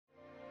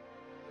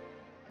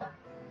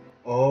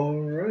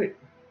Alright.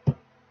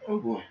 Oh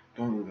boy,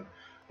 don't do that.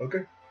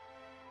 Okay.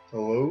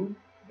 Hello,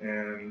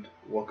 and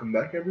welcome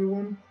back,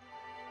 everyone,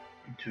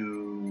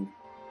 to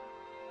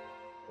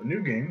a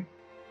new game.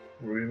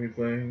 We're going to be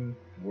playing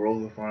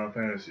World of Final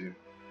Fantasy.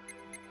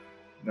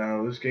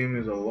 Now, this game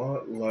is a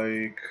lot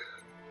like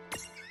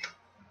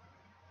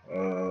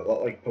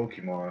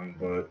Pokemon,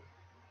 but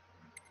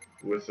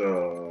with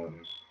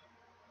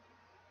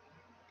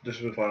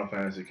just with Final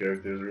Fantasy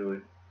characters.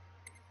 Really,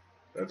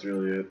 that's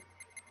really it.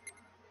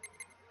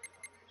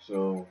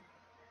 So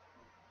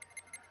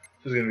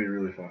this is gonna be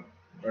really fun.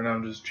 Right now,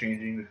 I'm just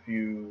changing a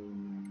few.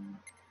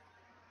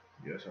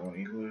 Yes, I want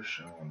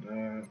English. I want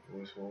that.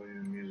 Voice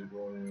volume, music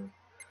volume.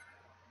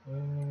 Go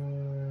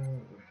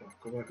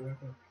back, go back, go back.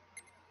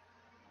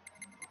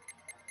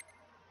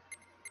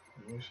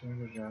 Voice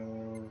language,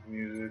 dialogue,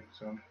 music,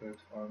 sound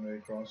effects,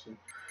 anime, crossover.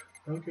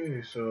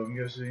 Okay, so I'm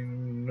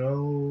guessing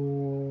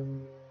no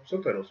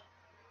subtitles.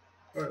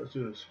 Alright, let's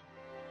do this.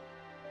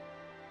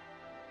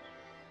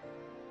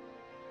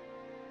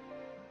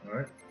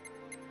 Alright,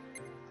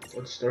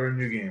 let's start a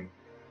new game.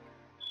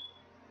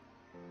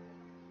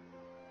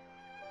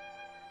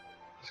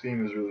 This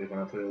game is really fun.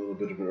 I played a little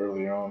bit of it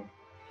early on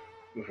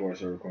before I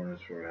started recording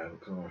this, before I had it,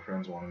 because my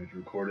friends wanted me to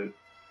record it.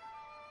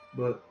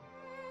 But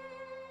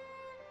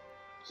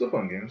it's a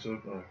fun game, so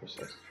for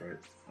sex, right?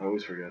 I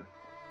always forget.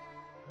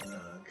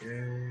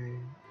 Okay.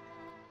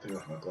 Take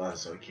off my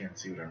glasses so I can't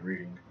see what I'm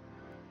reading.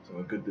 So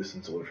I'm a good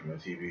distance away from my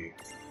TV.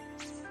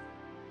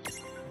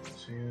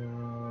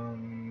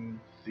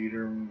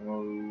 Theater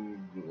mode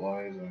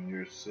relies on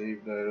your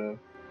save data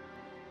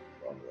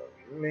from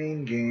the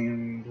main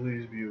game.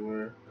 Please be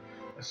aware.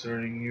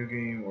 Starting a new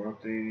game or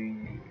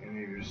updating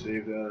any of your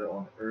save data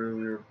on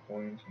earlier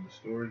points in the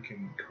story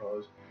can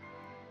cause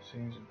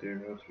scenes of their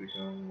notes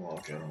become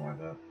locked. I don't mind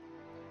that.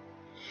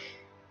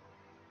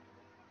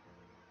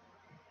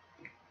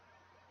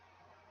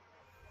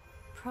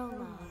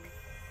 Prologue.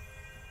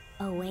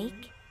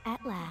 Awake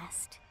at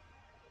last.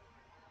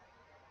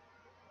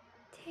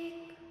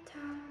 Tick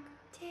tock,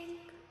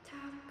 tick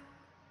tock,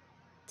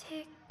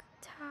 tick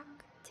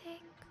tock,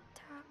 tick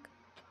tock,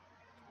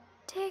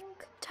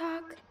 tick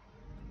tock.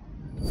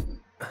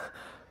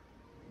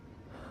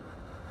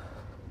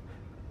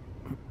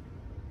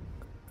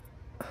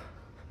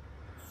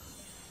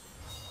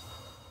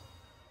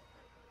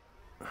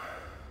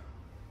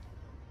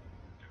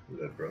 Who's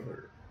that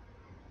brother?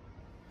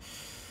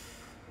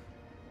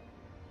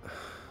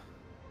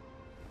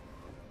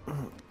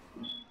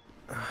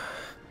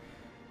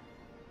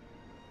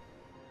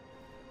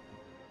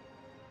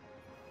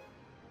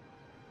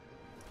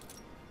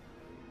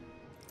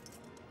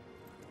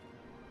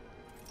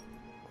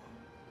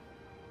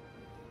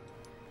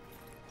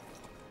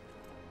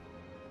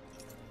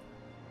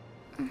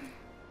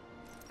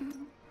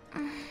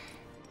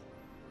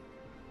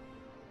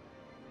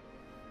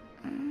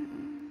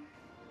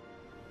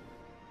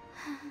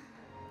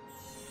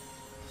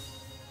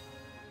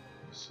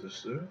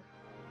 Sister?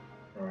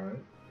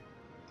 Alright.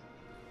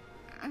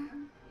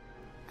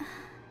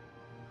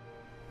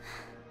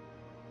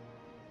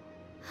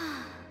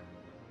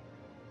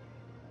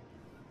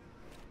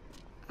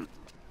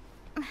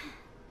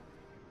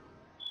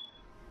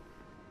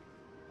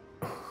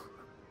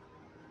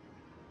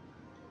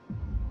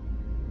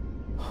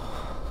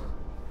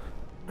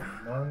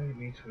 Might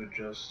need to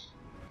adjust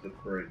the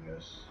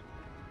brightness,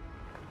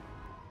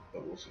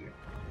 but we'll see.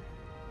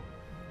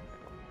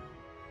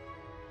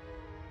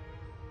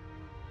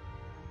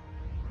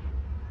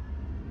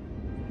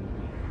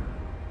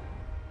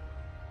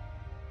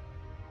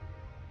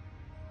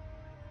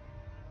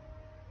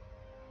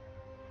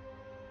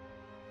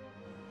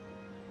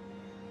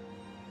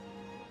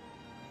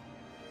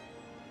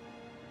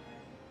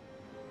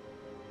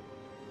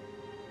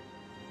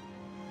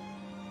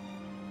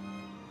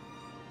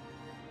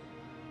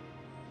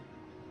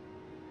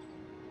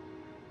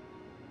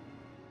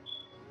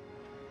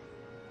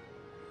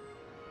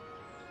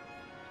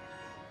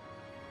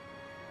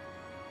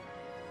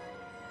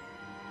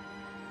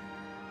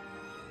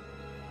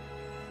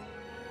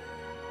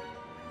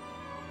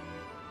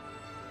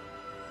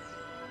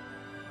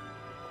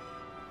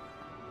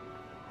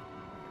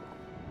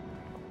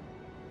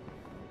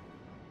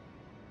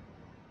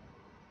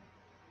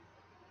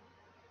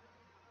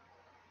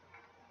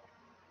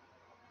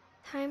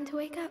 Time to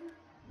wake up.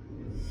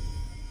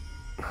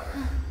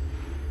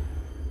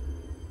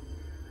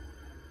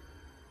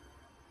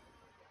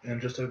 And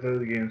just like that,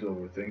 the game's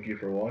over. Thank you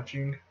for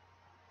watching.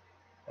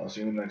 I'll see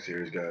you in the next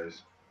series,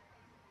 guys.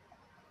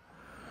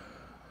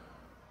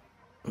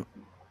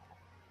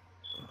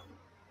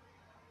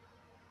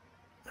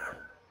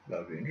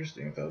 That'd be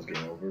interesting if that was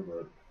game over,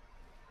 but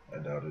I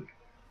doubt it.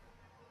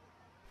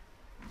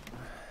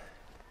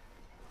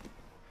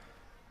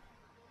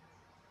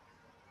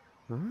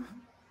 Huh?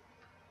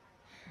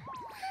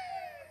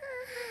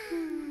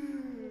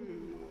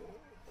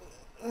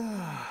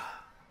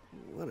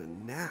 What a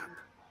nap.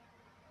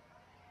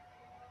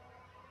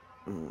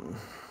 Mm.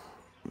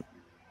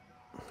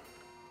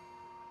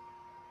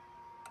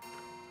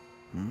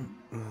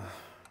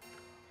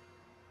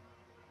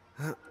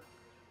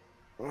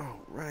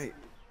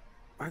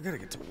 I gotta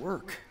get to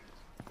work.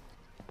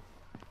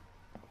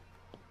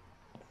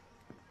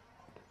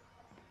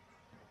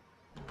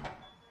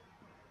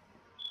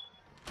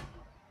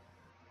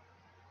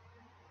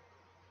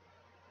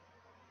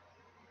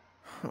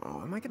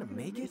 Oh, am I gonna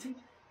make it?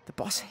 The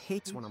boss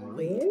hates when I'm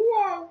late.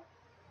 Wow.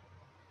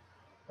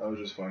 I was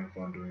just finding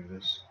fun doing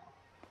this.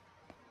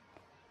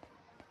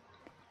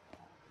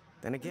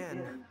 Then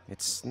again,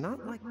 it's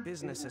not like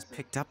business has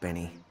picked up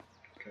any.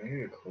 Can I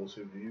get a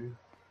closer view?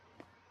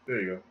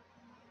 There you go.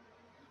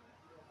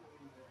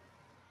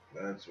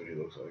 That's what he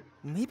looks like.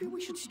 Maybe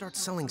we should start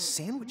selling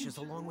sandwiches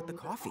along with the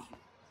coffee.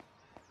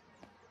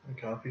 A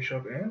coffee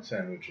shop and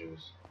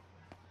sandwiches.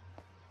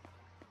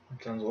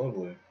 That sounds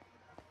lovely.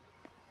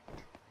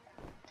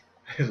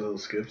 His little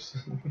skips.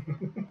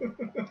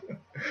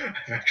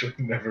 I've actually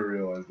never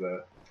realized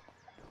that.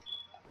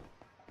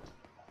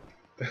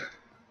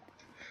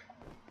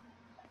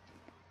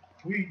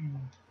 Whee!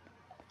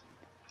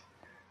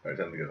 Alright,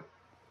 time to go.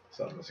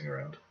 Stop messing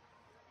around.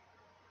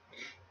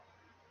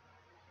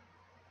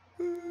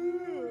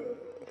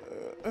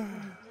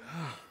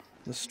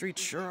 The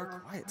streets sure are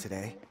quiet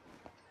today.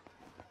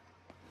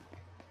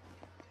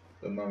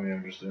 But mommy,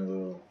 I'm just doing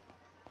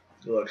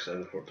a little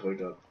excited for it to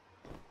wake up.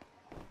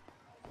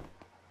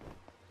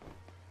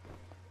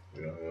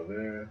 We don't go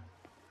there.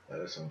 That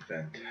is some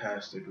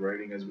fantastic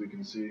writing, as we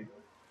can see.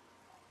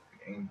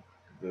 In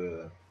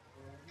the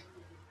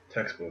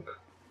textbook.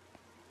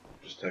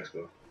 Just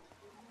textbook.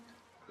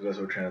 Because that's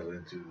what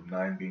translates to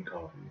 9 bean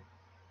coffee.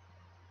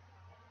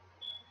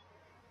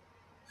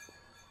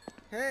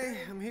 Hey,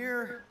 I'm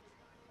here.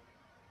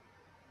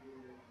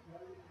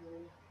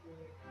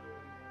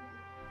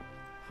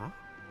 Huh?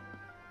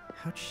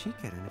 How'd she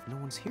get in if no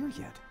one's here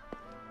yet?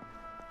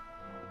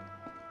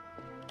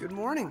 Good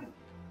morning.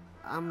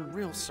 I'm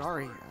real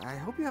sorry. I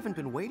hope you haven't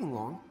been waiting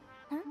long.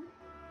 Huh?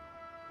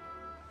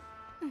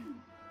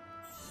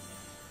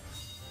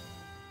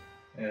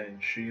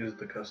 And she is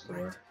the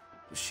customer. Right.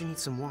 She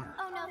needs some water.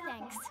 Oh, no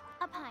thanks.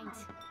 A pint.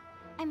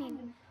 I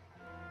mean,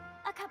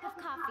 a cup of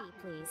coffee,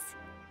 please.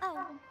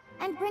 Oh,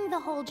 and bring the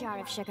whole jar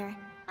of sugar.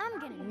 I'm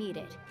gonna need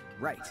it.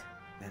 Right.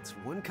 That's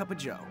 1 cup of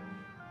joe.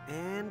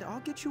 And I'll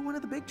get you one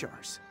of the big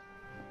jars.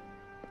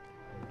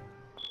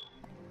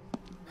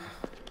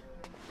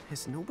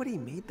 Has nobody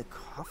made the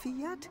coffee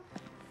yet?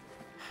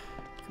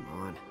 Come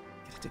on,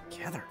 get it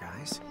together,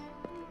 guys.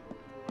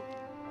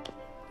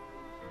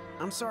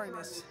 I'm sorry,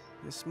 miss.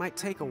 This might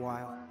take a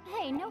while.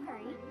 Hey, no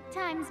hurry.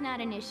 Time's not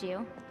an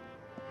issue.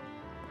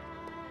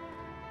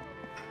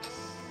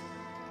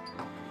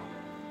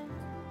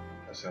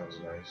 That sounds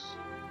nice.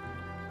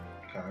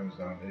 Time's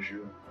not an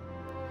issue.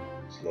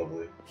 It's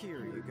lovely.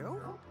 Here you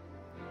go.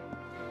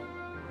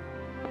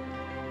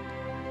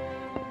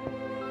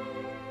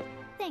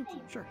 Thank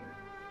you. Sure.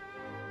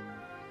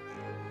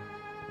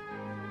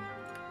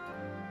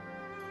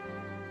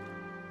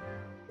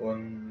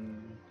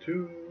 One,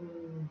 2,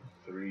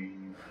 3,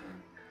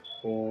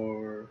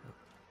 4,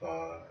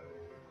 5,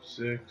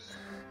 6,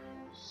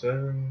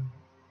 7,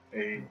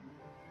 8,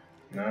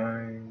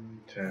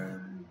 9,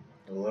 10,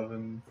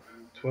 11,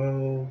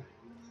 12,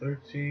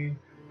 13.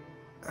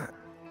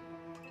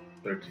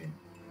 13.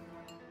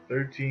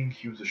 13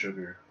 cubes of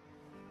sugar.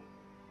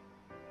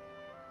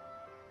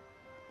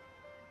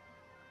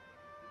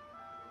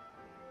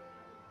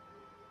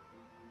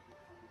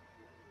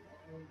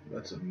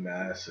 That's a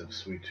massive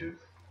sweet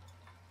tooth.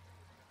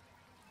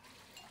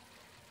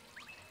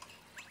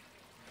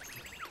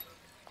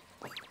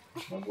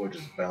 My boy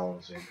just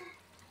balancing.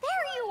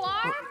 There you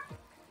are!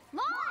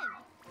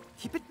 Lon!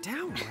 Keep it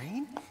down,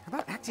 Rain. How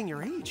about acting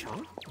your age,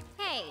 huh?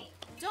 Hey,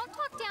 don't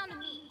talk down to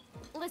me.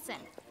 Listen,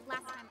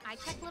 last time I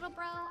checked, little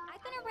bro,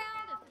 I've been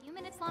around a few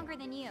minutes longer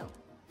than you.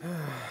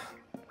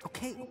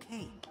 Okay,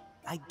 okay.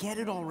 I get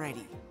it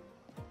already.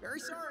 Very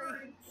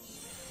sorry.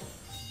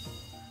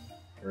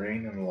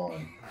 Rain and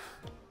lawn.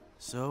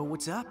 So,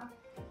 what's up?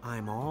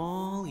 I'm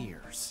all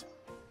ears.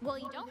 Well,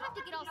 you don't have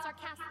to get all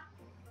sarcastic.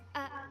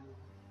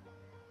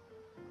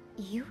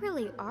 You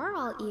really are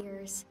all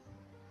ears.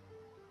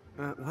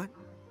 What?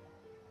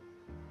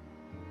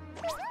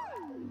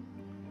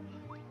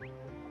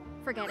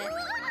 Forget it.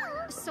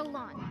 So,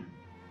 Lon,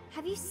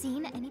 have you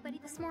seen anybody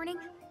this morning?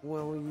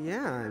 Well,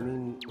 yeah, I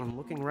mean, I'm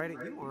looking right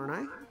at you, aren't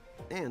I?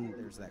 And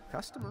there's that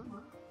customer.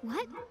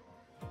 What?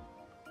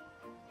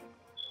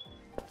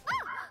 Oh,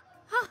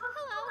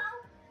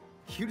 hello.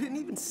 You didn't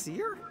even see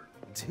her?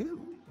 Dude.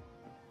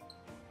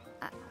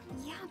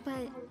 Yeah,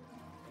 but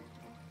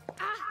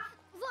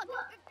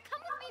Look,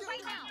 come with me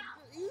right now.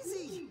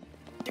 Easy.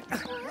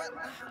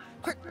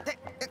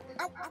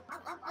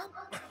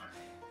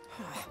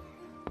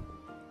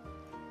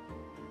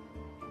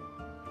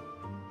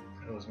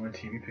 Oh, is my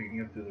TV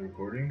picking up through the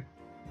recording?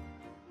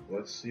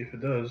 Let's see if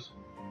it does.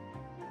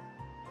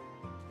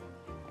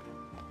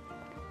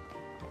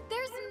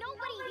 There's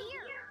nobody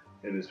here.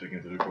 It is picking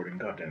up the recording,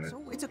 god damn it.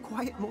 So it's a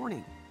quiet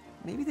morning.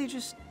 Maybe they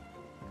just...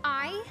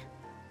 I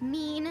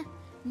mean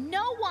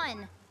no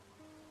one.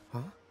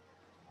 Huh?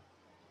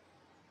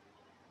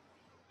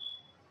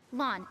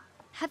 Lon,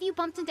 Have you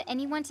bumped into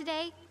anyone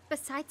today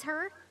besides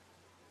her?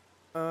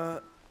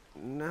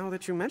 Now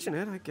that you mention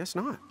it, I guess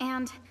not.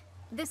 And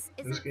this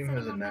isn't This game setting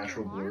has a off any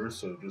natural blur, alarms?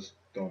 so just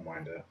don't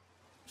mind it.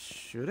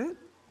 Should it?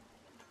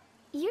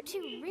 You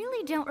two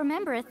really don't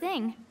remember a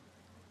thing.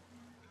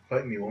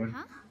 Fight me, woman.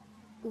 Huh?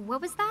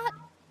 What was that?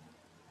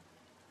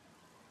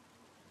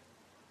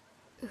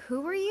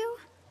 Who are you?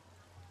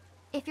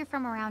 If you're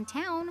from around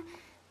town,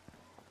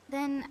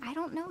 then I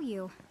don't know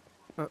you.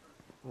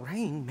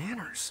 Rain,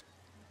 manners.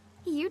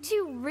 You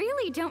two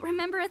really don't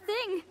remember a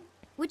thing.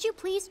 Would you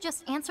please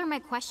just answer my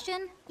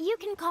question? You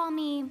can call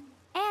me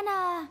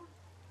Anna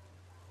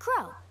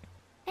Crow.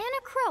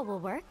 Anna Crow will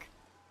work.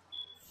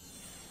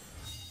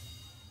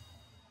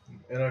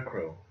 And a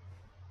crow.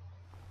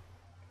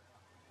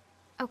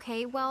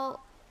 Okay,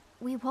 well,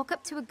 we woke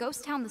up to a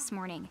ghost town this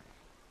morning.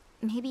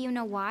 Maybe you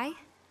know why?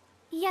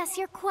 Yes,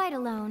 you're quite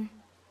alone.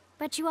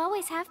 But you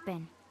always have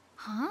been.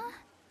 Huh?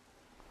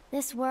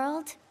 This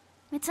world,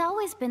 it's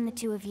always been the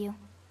two of you.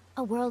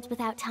 A world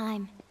without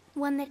time.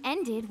 One that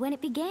ended when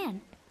it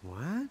began.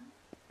 What?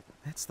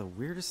 That's the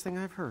weirdest thing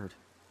I've heard.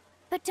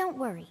 But don't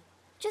worry.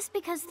 Just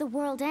because the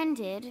world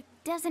ended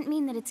doesn't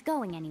mean that it's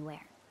going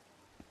anywhere.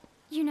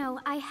 You know,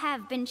 I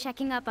have been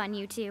checking up on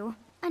you two.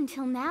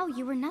 Until now,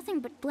 you were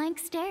nothing but blank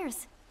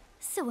stares.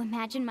 So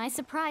imagine my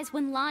surprise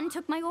when Lon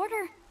took my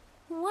order.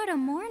 What a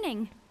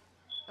morning.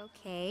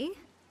 Okay.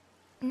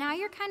 Now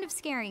you're kind of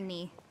scaring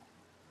me.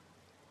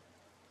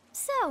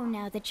 So,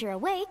 now that you're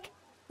awake,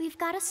 we've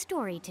got a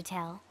story to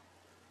tell.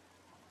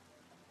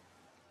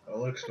 I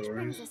like Which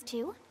brings stories. us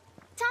to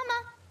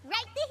Tama,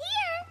 right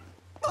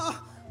here!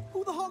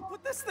 Who the honk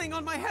put this thing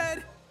on my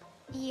head?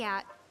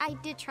 Yeah, I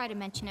did try to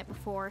mention it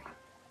before.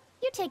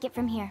 You take it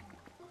from here.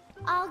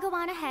 I'll go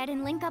on ahead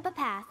and link up a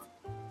path.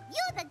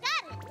 You the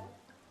got it!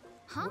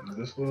 Huh?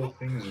 This little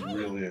thing is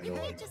really You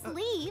annoying. just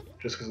leave.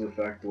 Just because of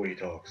the fact the way he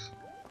talks.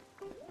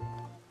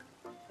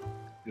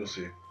 You'll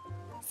see.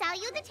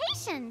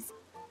 Salutations!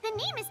 The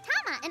name is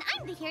Tama, and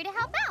I'm here to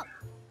help out.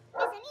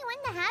 Does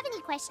anyone have any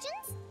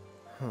questions?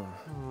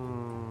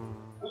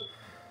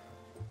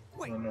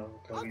 Wait, No,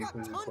 no, tell I've me got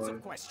please be tons quiet.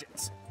 of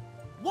questions.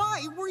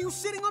 Why were you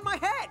sitting on my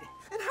head?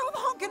 And how the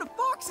honk can a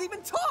fox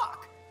even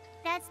talk?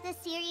 That's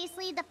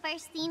seriously the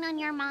first thing on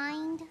your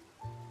mind?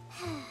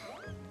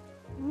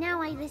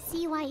 Now I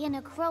see why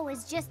Anna Crow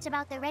is just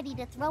about ready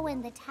to throw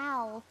in the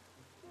towel.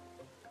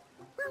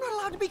 We're not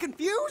allowed to be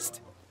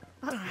confused?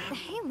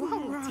 Hey,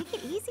 whoa, take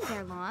it easy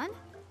there, Lon.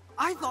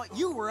 I thought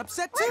you were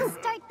upset too. Let's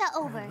start the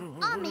over.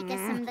 I'll make us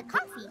some the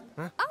coffee.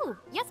 Oh,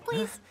 yes,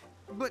 please.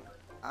 But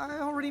I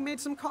already made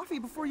some coffee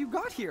before you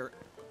got here.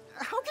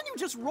 How can you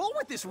just roll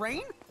with this,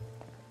 Rain?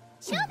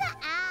 Chill the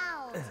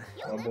out.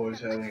 You My live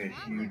boy's in the having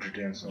a huge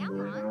dance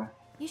number right now.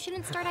 You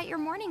shouldn't start out your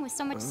morning with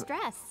so much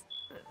stress.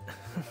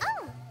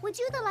 Oh, would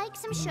you like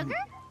some sugar?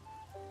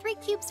 3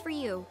 cubes for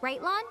you,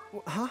 right, Lon?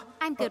 Huh?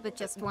 I'm good with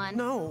just one.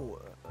 No.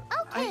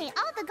 Okay,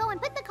 I'll go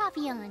and put the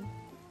coffee on.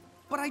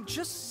 But I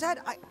just said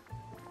I...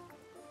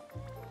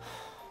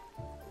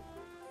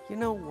 You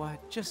know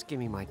what? Just give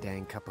me my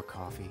dang cup of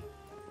coffee.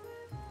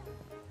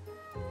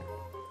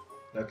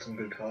 That's some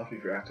good coffee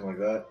if you're acting like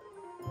that.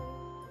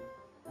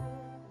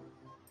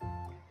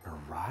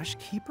 Mirage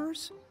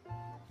Keepers?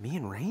 Me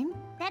and Rain?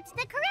 That's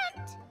the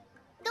correct.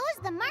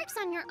 The marks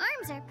on your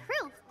arms are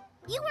proof.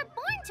 You were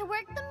born to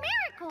work the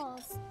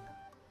miracles.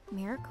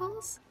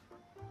 Miracles?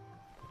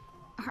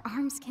 Our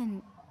arms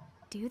can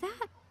do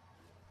that?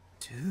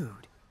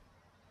 Dude.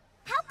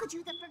 How could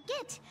you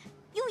forget?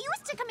 You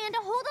used to command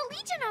a whole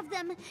legion of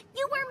them.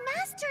 You were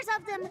masters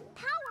of them,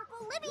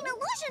 powerful living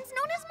illusions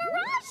known as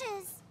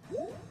mirages.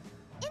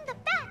 In the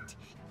fact,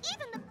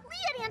 even the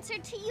Pleiad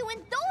answered to you,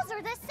 and those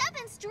are the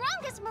 7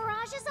 strongest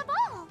mirages of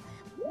all.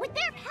 With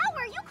their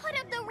power, you could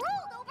have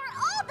ruled over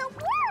all the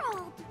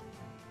world.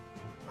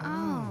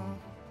 Oh.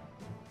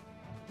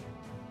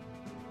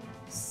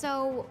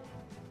 So,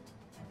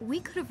 we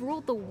could have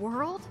ruled the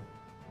world?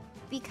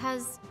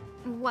 Because,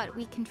 what,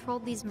 we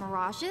controlled these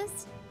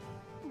mirages?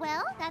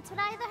 Well, that's what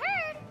I've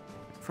heard.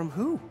 From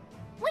who?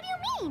 What do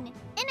you mean?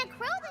 In a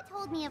crow that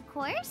told me, of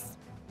course.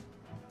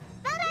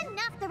 But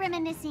enough the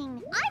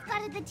reminiscing. I've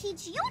got to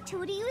teach you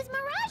two to use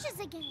mirages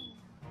again.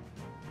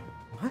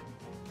 What?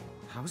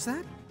 How's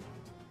that?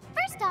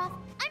 First off,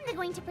 I'm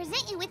going to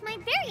present you with my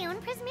very own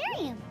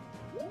Prismarium.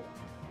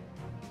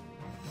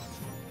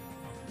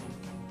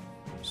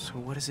 So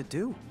what does it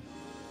do?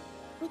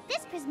 With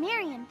this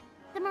Prismarium,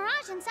 the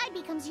mirage inside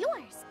becomes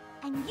yours,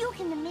 and you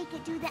can make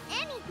it do the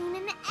anything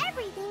and the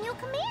everything you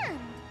command.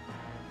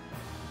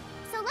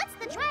 So let's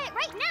try it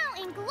right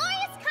now in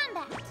glorious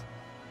combat.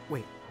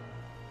 Wait.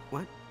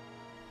 What?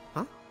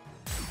 Huh?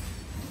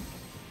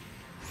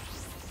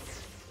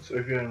 So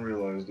if you hadn't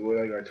realized, the way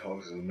that guy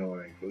talks is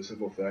annoying for the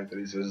simple fact that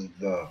he says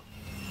the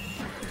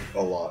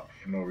a lot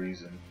for no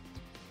reason.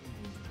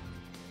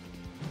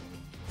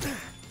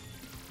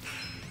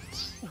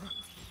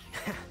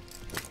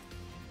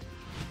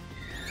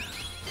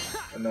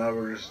 And now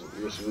we're just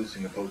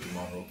releasing a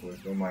Pokemon real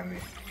quick, don't mind me.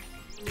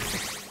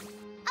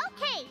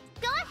 Okay,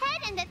 go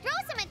ahead and throw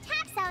some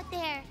attacks out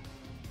there.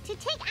 To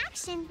take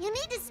action, you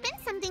need to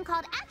spend something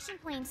called action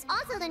points,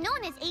 also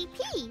known as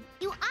AP.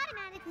 You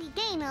automatically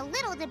gain a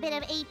little bit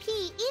of AP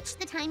each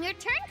the time your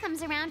turn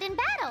comes around in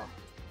battle.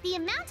 The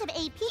amount of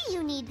AP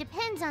you need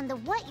depends on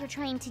what you're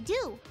trying to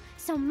do,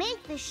 so make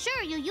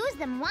sure you use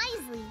them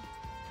wisely.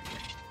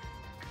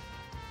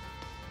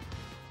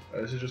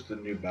 This is just a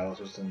new battle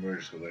system where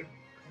just like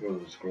go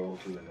to scroll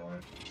through the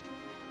line.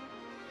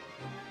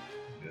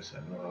 Yes, I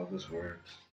know how this works.